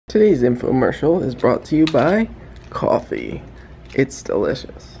Today's infomercial is brought to you by coffee. It's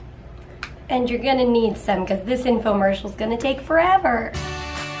delicious. And you're gonna need some because this infomercial is gonna take forever.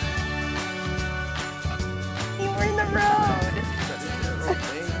 We're in the road.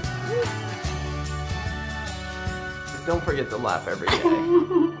 Don't forget to laugh every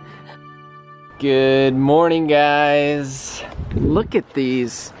day. Good morning, guys. Look at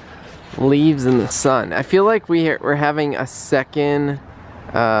these leaves in the sun. I feel like we're having a second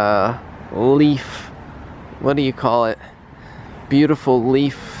leaf, what do you call it? Beautiful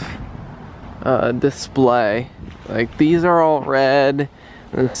leaf display. Like these are all red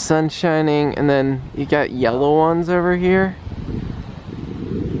and the sun's shining, and then you got yellow ones over here.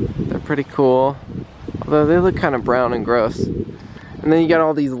 They're pretty cool, although they look kind of brown and gross. And then you got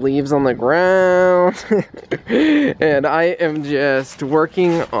all these leaves on the ground. And I am just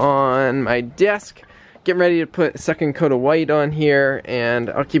working on my desk, getting ready to put a second coat of white on here, and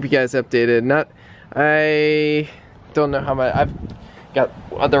I'll keep you guys updated. I don't know how much, I've got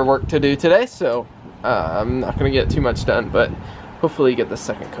other work to do today, so I'm not gonna get too much done, but hopefully get the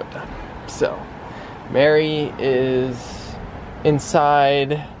second coat done. So, Mary is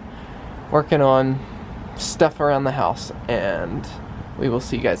inside working on stuff around the house, and we will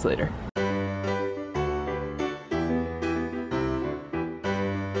see you guys later.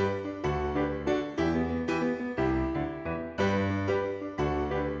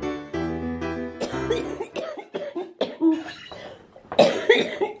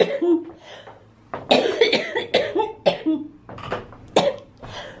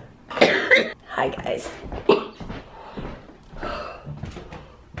 Hi guys. I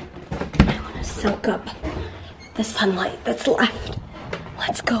want to soak up the sunlight that's left.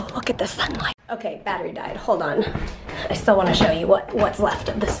 Let's go look at the sunlight. Okay, battery died. Hold on. I still want to show you what's left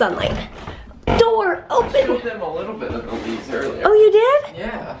of the sunlight. Door open. I showed them a little bit of the leaves earlier. Oh, you did?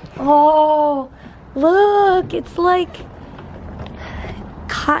 Yeah. Oh, look. It's like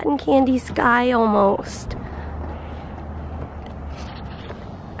cotton candy sky almost.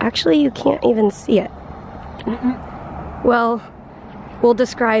 Actually, you can't even see it. Well, we'll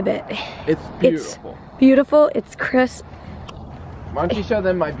describe it. It's beautiful. It's beautiful. It's crisp. Why don't you show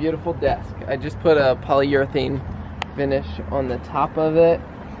them my beautiful desk? I just put a polyurethane finish on the top of it,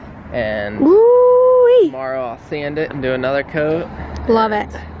 and tomorrow I'll sand it and do another coat. Love it.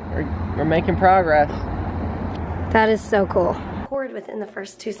 We're making progress. That is so cool. Record within the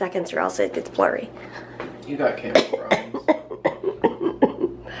first 2 seconds or else it gets blurry. You got camera problems.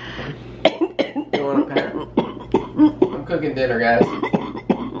 You want a pear? I'm cooking dinner, guys.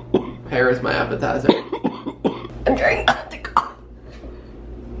 Pear is my appetizer. I'm trying not to cough.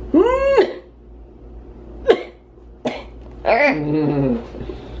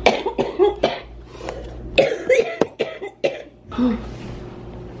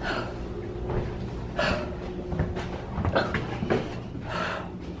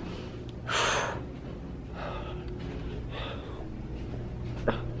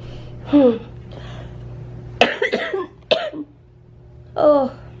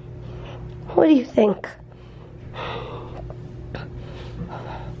 Oh, what do you think?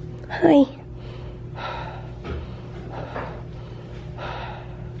 Hi.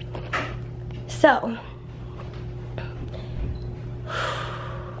 So,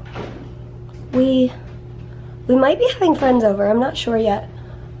 we might be having friends over. I'm not sure yet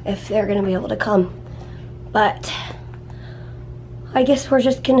if they're gonna be able to come, but I guess we're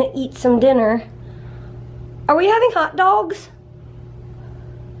just gonna eat some dinner. Are we having hot dogs?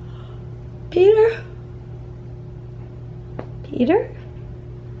 Peter? Peter?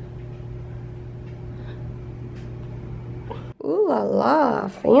 Ooh la la,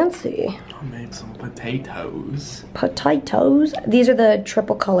 fancy. I made some potatoes. Potatoes? These are the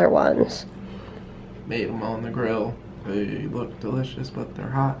triple color ones. Made them on the grill. They look delicious, but they're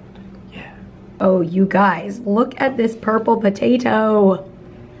hot. Yeah. Oh, you guys, look at this purple potato.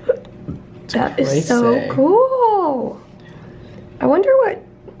 That is so cool. I wonder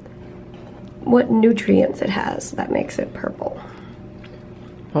what nutrients it has that makes it purple.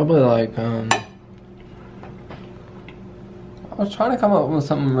 Probably like, I was trying to come up with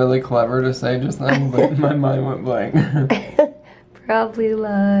something really clever to say just then, but my mind went blank. Probably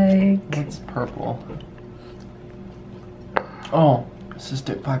like... What's purple? Oh,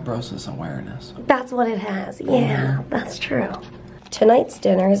 Cystic Fibrosis awareness. That's what it has. Yeah, that's true. Tonight's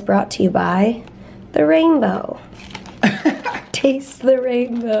dinner is brought to you by the rainbow. Taste the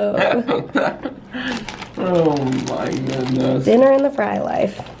rainbow. Oh my goodness. Dinner in the Frey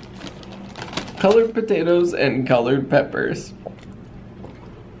life. Colored potatoes and colored peppers.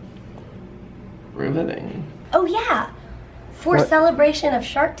 Riveting. Oh yeah, For What? celebration of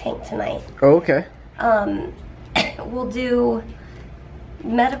Shark Tank tonight. Oh, okay. We'll do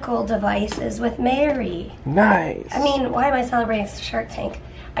medical devices with Mary. Nice. I mean, why am I celebrating Shark Tank?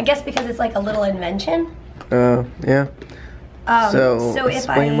 I guess because it's like a little invention. Yeah. So if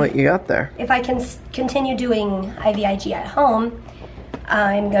explain what you got there. If I can continue doing IVIG at home,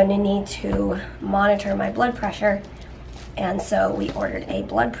 I'm going to need to monitor my blood pressure. And so we ordered a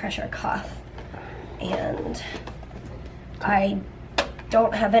blood pressure cuff. And I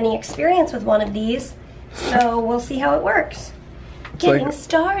don't have any experience with one of these, so we'll see how it works. Getting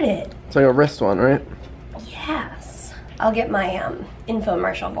started. It's like a wrist one, right? Yes. I'll get my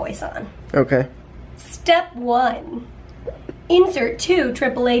infomercial voice on. Okay. Step 1. Insert 2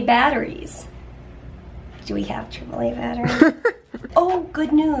 AAA batteries. Do we have AAA batteries? Oh,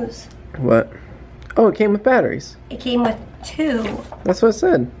 good news. What? Oh, it came with batteries. It came with 2. That's what it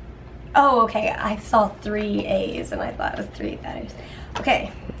said. Oh, okay. I saw 3 A's and I thought it was 3 batteries.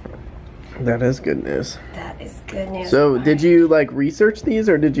 Okay. That is good news. That is good news. So, did you like research these,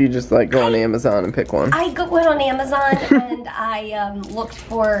 or did you just like go on Amazon and pick one? I went on Amazon and I looked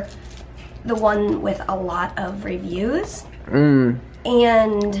for the one with a lot of reviews.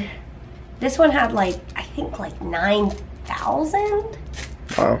 And this one had like, I think like 9,000.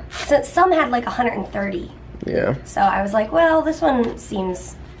 Wow. So some had like 130. Yeah. So I was like, well, this one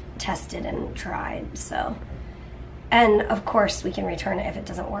seems tested and tried, so. And of course we can return it if it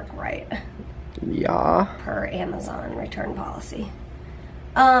doesn't work right. Yeah. Per Amazon return policy.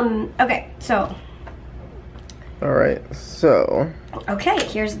 Okay, so. All right, so. Okay,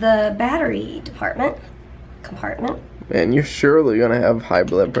 here's the battery compartment. Man, you're surely gonna have high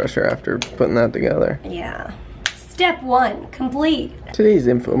blood pressure after putting that together. Yeah. Step 1, complete. Today's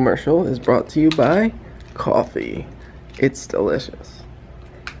infomercial is brought to you by coffee. It's delicious.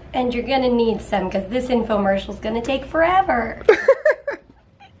 And you're gonna need some because this infomercial is gonna take forever.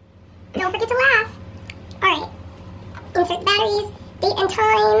 Don't forget to laugh. Alright. Insert batteries, date and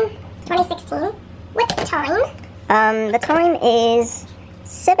time, 2016. What's the time? The time is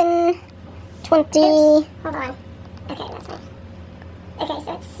 7:20. Oops. Hold on. Okay, that's right. Okay,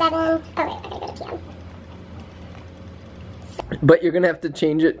 so it's 7. Oh wait, I gotta go to PM. But you're gonna have to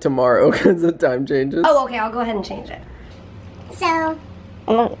change it tomorrow because the time changes. Oh, okay, I'll go ahead and change it. So,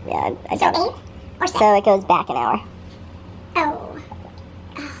 Yeah, I so don't. 8 or 6? So it goes back an hour. Oh.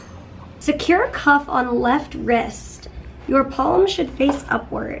 Secure cuff on left wrist. Your palm should face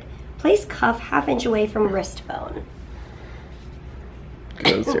upward. Place cuff half-inch away from wrist bone.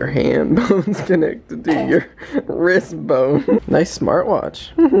 Because your hand bone's connected to your wrist bone. Nice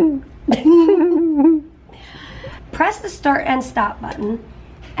smartwatch. Press the start and stop button,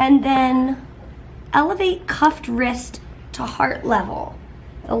 and then elevate cuffed wrist to heart level.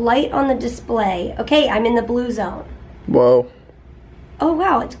 The light on the display. Okay, I'm in the blue zone. Whoa. Oh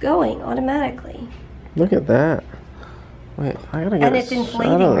wow, it's going automatically. Look at that. Wait, I gotta get And a it's shot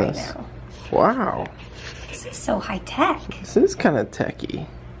inflating of right this. now. Wow. This is so high tech. This is kind of techy.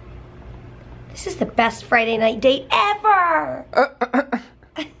 This is the best Friday night date ever!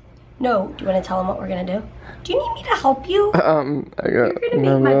 No, do you want to tell them what we're gonna do? Do you need me to help you? I got You're gonna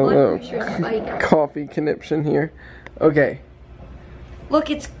make my blood pressure spike. coffee conniption here. Okay. Look,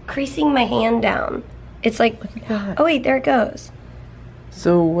 it's creasing my hand down. It's like, oh wait, there it goes.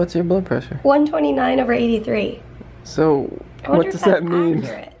 So what's your blood pressure? 129/83. So I wonder what if does that's that mean?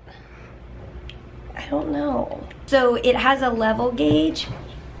 accurate. I don't know. So it has a level gauge.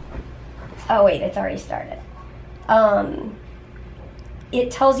 Oh wait, it's already started. It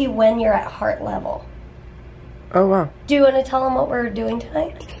tells you when you're at heart level. Oh wow. Do you want to tell them what we're doing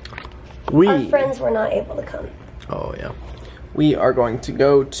tonight? Our friends were not able to come. Oh yeah. We are going to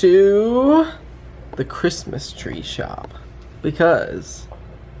go to the Christmas tree shop because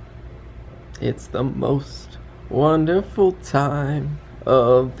it's the most wonderful time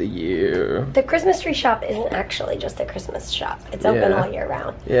of the year. The Christmas tree shop isn't actually just a Christmas shop. It's open all year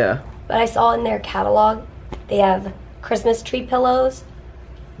round. Yeah. But I saw in their catalog, they have Christmas tree pillows,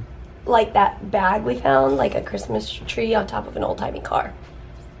 like that bag we found, like a Christmas tree on top of an old-timey car.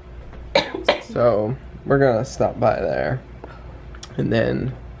 So we're gonna stop by there, and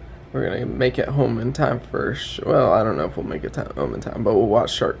then we're gonna make it home in time for. Well, I don't know if we'll make it home in time, but we'll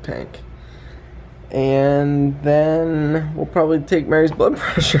watch Shark Tank, and then we'll probably take Mary's blood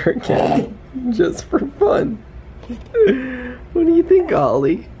pressure again, just for fun. What do you think,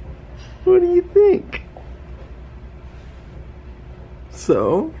 Ollie? What do you think?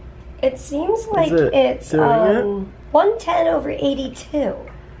 So. It seems like it it's doing 110/82.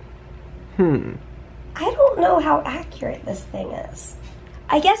 I don't know how accurate this thing is.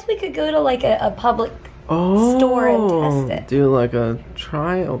 I guess we could go to like a public store and test it. Do like a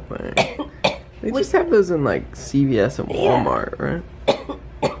trial thing. They just have those in like CVS and Walmart, right?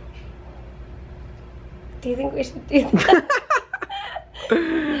 Do you think we should do that?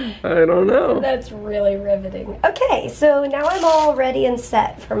 I don't know. That's really riveting. Okay, so now I'm all ready and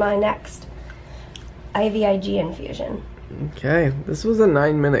set for my next IVIG infusion. Okay, this was a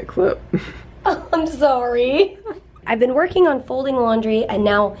 9-minute clip. Oh, I'm sorry. I've been working on folding laundry, and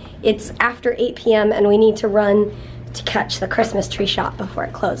now it's after 8 p.m. and we need to run to catch the Christmas tree shop before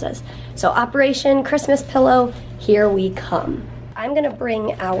it closes. So Operation Christmas Pillow, here we come. I'm gonna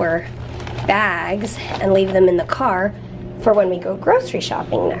bring our bags and leave them in the car for when we go grocery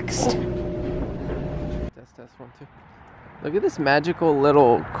shopping next. Test 1, 2. Look at this magical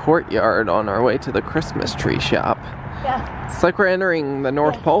little courtyard on our way to the Christmas tree shop. Yeah. It's like we're entering the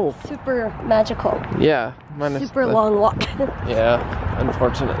North Pole. Super magical. Yeah. Super long walk. Yeah,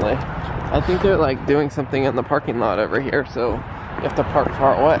 unfortunately. I think they're like doing something in the parking lot over here, so you have to park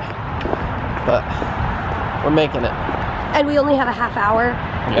far away. But we're making it. And we only have a half hour,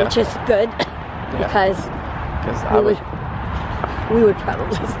 which is good, because we would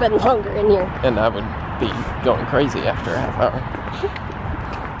probably spend longer in here. And I would be going crazy after a half hour.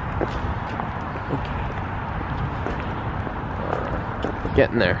 Okay.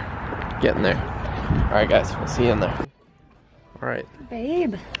 Getting there. Getting there. Alright guys, we'll see you in there. Alright.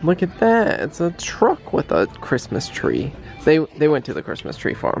 Babe. Look at that. It's a truck with a Christmas tree. They went to the Christmas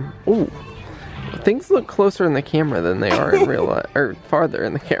tree farm. Ooh. Things look closer in the camera than they are in real life, or farther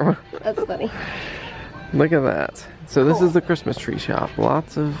in the camera. That's funny. Look at that. So this is the Christmas tree shop.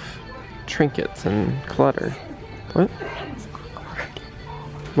 Lots of trinkets and clutter. What? That was awkward.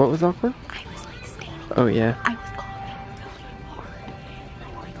 What was awkward? I was like standing. Oh yeah. I was coughing really hard.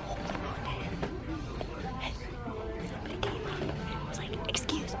 I'm like holding on to him. And somebody came up and was like,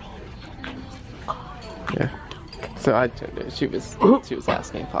 "Excuse me." I was coughing. Yeah. So I told her, she was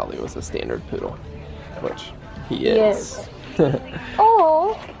asking if Holly was a standard poodle, which he is.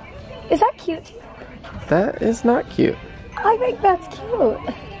 Oh, is that cute? That is not cute. I think that's cute.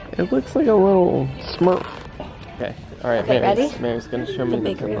 It looks like a little Smurf. Okay, alright, Okay, ready? Mary's gonna show me The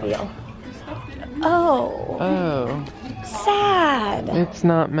big demo. reveal. Oh, Oh, sad. it's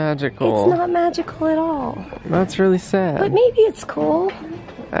not magical. It's not magical at all. That's really sad. But maybe it's cool.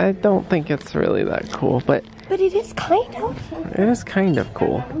 I don't think it's really that cool, but But it is kind of. it is kind of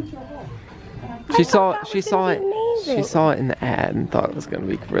cool. She saw it amazing. she saw it in the ad and thought it was gonna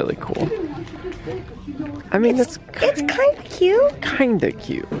be really cool. I mean It's kind of cute. kinda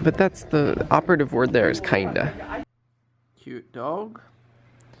cute, but that's the operative word there is kinda. Cute dog.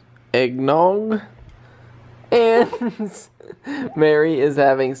 Eggnog. And Mary is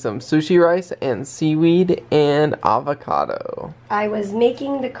having some sushi rice and seaweed and avocado. I was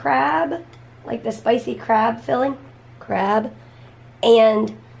making the crab, like the spicy crab filling,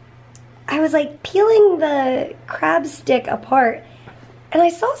 and I was like peeling the crab stick apart, and I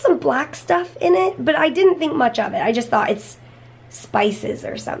saw some black stuff in it, but I didn't think much of it. I just thought it's spices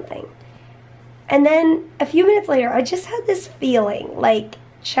or something. And then a few minutes later, I just had this feeling, like,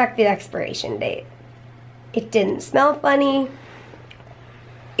 check the expiration date. It didn't smell funny.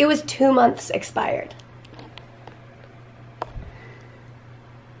 It was 2 months expired.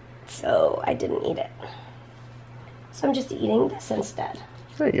 So I didn't eat it. So I'm just eating this instead.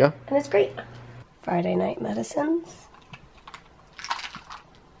 There you go. And it's great. Friday night medicines.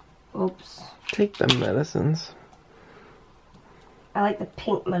 Oops. Take the medicines. I like the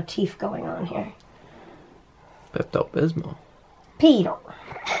pink motif going on here. Pepto-Bismol. Peter.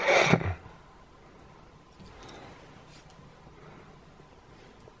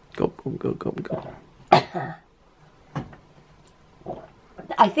 Go, go, go, go, go.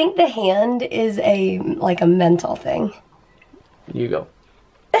 I think the hand is a mental thing. You go.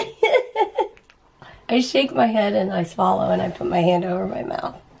 I shake my head and I swallow and I put my hand over my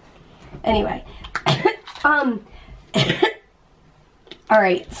mouth. Anyway,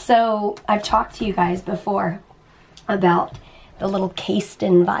 alright, so I've talked to you guys before about the little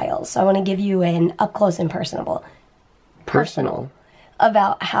cased-in vials. So I want to give you an up-close and personal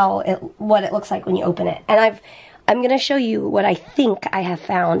about what it looks like when you open it. And I'm going to show you what I think I have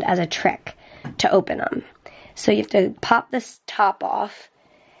found as a trick to open them. So you have to pop this top off,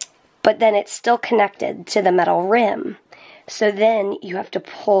 but then it's still connected to the metal rim. So then you have to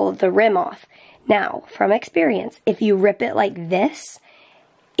pull the rim off. Now, from experience, if you rip it like this,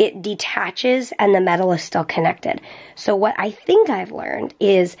 it detaches and the metal is still connected. So what I think I've learned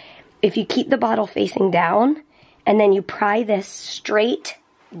is if you keep the bottle facing down and then you pry this straight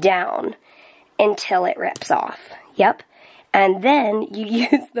down until it rips off. Yep. And then you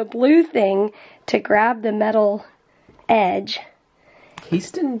use the blue thing to grab the metal edge,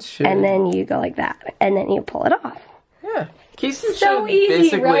 Keystone should. and then you go like that, and then you pull it off. Yeah. Keystone So should easy,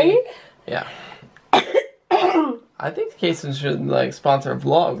 basically. right? Yeah. I think Keystone should like sponsor a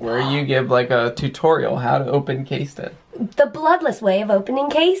vlog where you give like a tutorial how to open Keystone. The bloodless way of opening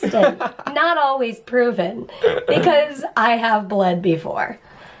Keystone. Not always proven, because I have bled before.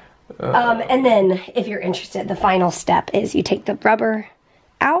 And then, if you're interested, the final step is you take the rubber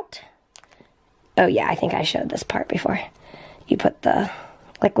out. Oh yeah, I think I showed this part before. You put the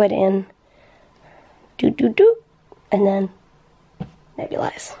liquid in, and then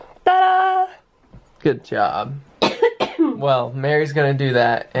nebulize. Ta-da! Good job. Well, Mary's gonna do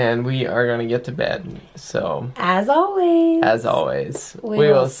that, and we are gonna get to bed. So, As always. as always, we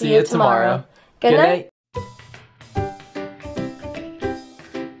will see you tomorrow. Good night.